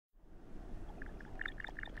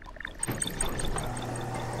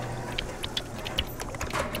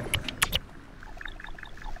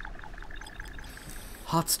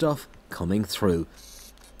hot stuff coming through.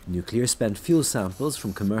 Nuclear spent fuel samples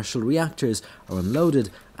from commercial reactors are unloaded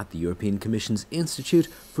at the European Commission's Institute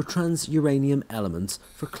for Transuranium Elements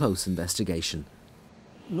for close investigation.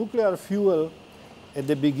 Nuclear fuel at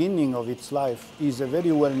the beginning of its life is a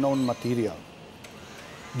very well-known material.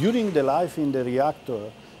 During the life in the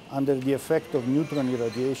reactor, under the effect of neutron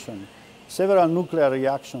irradiation, several nuclear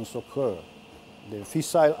reactions occur. The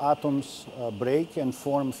fissile atoms break and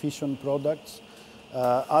form fission products.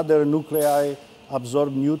 Other nuclei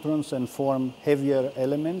absorb neutrons and form heavier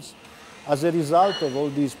elements. As a result of all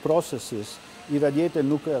these processes, irradiated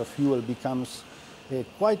nuclear fuel becomes a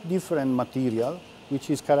quite different material, which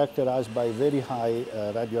is characterized by very high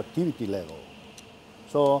radioactivity level.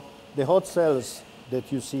 So the hot cells that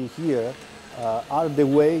you see here are the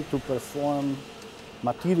way to perform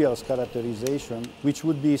materials characterization, which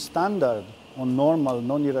would be standard on normal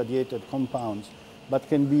non-irradiated compounds, but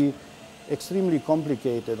can be extremely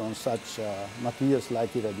complicated on such materials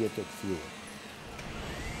like irradiated fuel.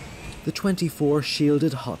 The 24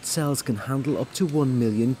 shielded hot cells can handle up to 1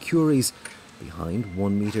 million curies. Behind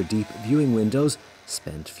 1 metre deep viewing windows,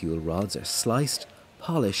 spent fuel rods are sliced,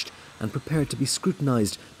 polished and prepared to be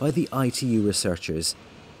scrutinised by the ITU researchers.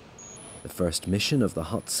 The first mission of the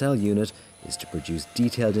hot cell unit is to produce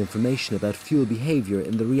detailed information about fuel behaviour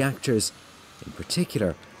in the reactors, in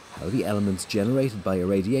particular how the elements generated by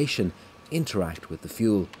irradiation interact with the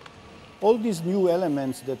fuel. All these new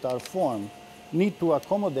elements that are formed need to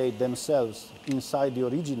accommodate themselves inside the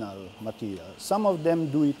original material. Some of them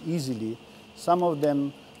do it easily, some of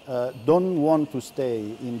them don't want to stay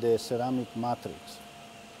in the ceramic matrix.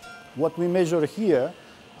 What we measure here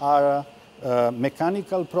are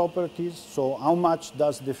mechanical properties, so how much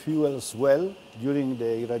does the fuel swell during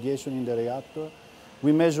the irradiation in the reactor.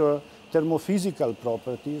 We measure thermophysical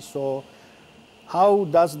properties, so how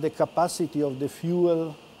does the capacity of the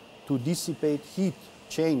fuel to dissipate heat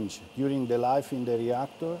change during the life in the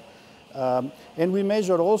reactor. And we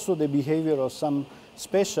measure also the behavior of some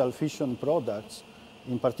special fission products,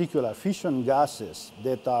 in particular fission gases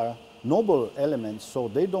that are noble elements, so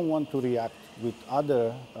they don't want to react with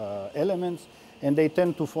other elements, and they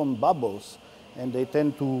tend to form bubbles, and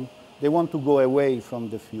they want to go away from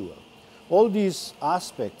the fuel. All these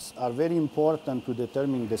aspects are very important to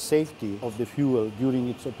determine the safety of the fuel during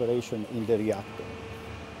its operation in the reactor.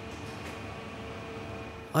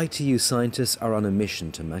 ITU scientists are on a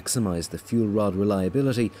mission to maximise the fuel rod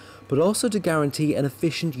reliability, but also to guarantee an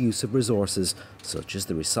efficient use of resources, such as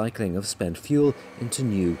the recycling of spent fuel into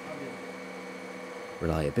new.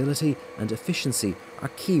 Reliability and efficiency are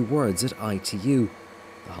key words at ITU.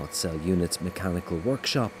 The hot cell unit's mechanical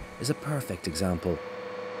workshop is a perfect example.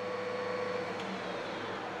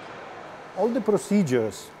 All the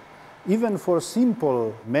procedures, even for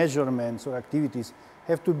simple measurements or activities,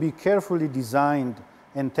 have to be carefully designed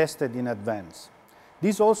and tested in advance.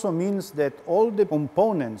 This also means that all the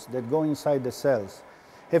components that go inside the cells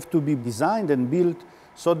have to be designed and built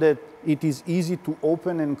so that it is easy to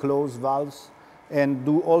open and close valves and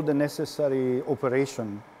do all the necessary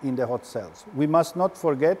operation in the hot cells. We must not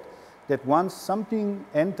forget that once something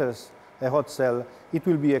enters a hot cell, it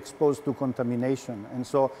will be exposed to contamination. And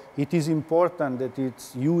so it is important that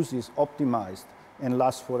its use is optimized and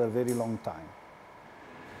lasts for a very long time.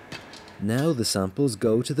 Now the samples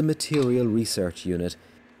go to the Material Research Unit.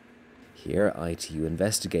 Here, ITU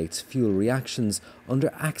investigates fuel reactions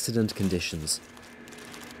under accident conditions.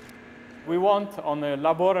 We want, on a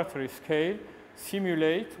laboratory scale,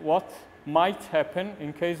 simulate what might happen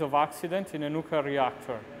in case of accident in a nuclear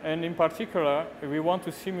reactor. And in particular, we want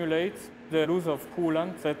to simulate the loss of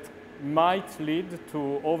coolant that might lead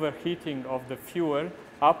to overheating of the fuel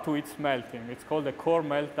up to its melting. It's called a core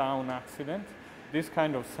meltdown accident. This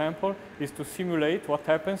kind of sample is to simulate what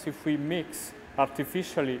happens if we mix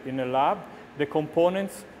artificially in a lab the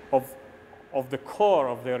components of the core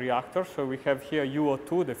of the reactor. So we have here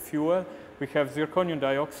UO2, the fuel. We have zirconium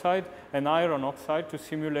dioxide and iron oxide to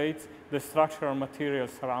simulate the structural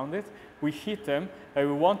materials around it. We heat them, and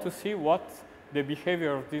we want to see what the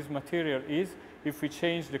behavior of this material is if we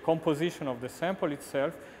change the composition of the sample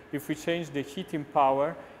itself, if we change the heating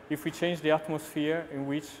power, if we change the atmosphere in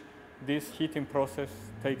which this heating process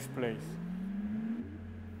takes place.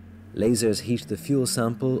 Lasers heat the fuel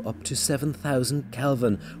sample up to 7,000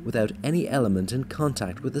 Kelvin without any element in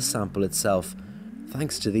contact with the sample itself.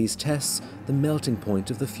 Thanks to these tests, the melting point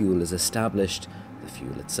of the fuel is established. The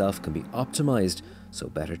fuel itself can be optimized, so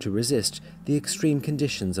better to resist the extreme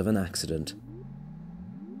conditions of an accident.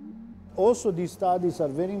 Also, these studies are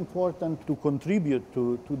very important to contribute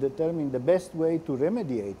to determine the best way to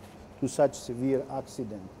remediate to such severe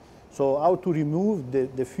accident. So how to remove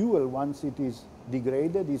the fuel once it is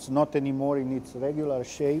degraded, it's not anymore in its regular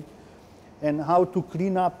shape, and how to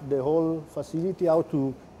clean up the whole facility, how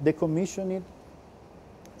to decommission it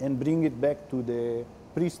and bring it back to the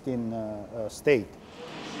pristine state.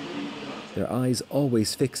 Their eyes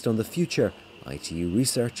always fixed on the future, ITU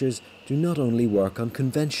researchers do not only work on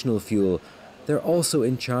conventional fuel, they're also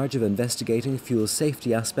in charge of investigating fuel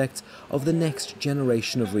safety aspects of the next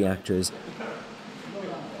generation of reactors.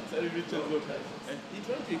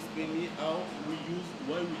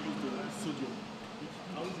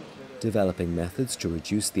 Developing methods to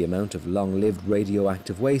reduce the amount of long-lived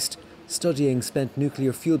radioactive waste, studying spent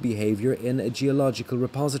nuclear fuel behaviour in a geological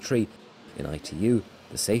repository. In ITU,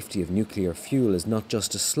 the safety of nuclear fuel is not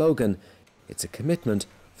just a slogan, it's a commitment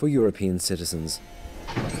for European citizens.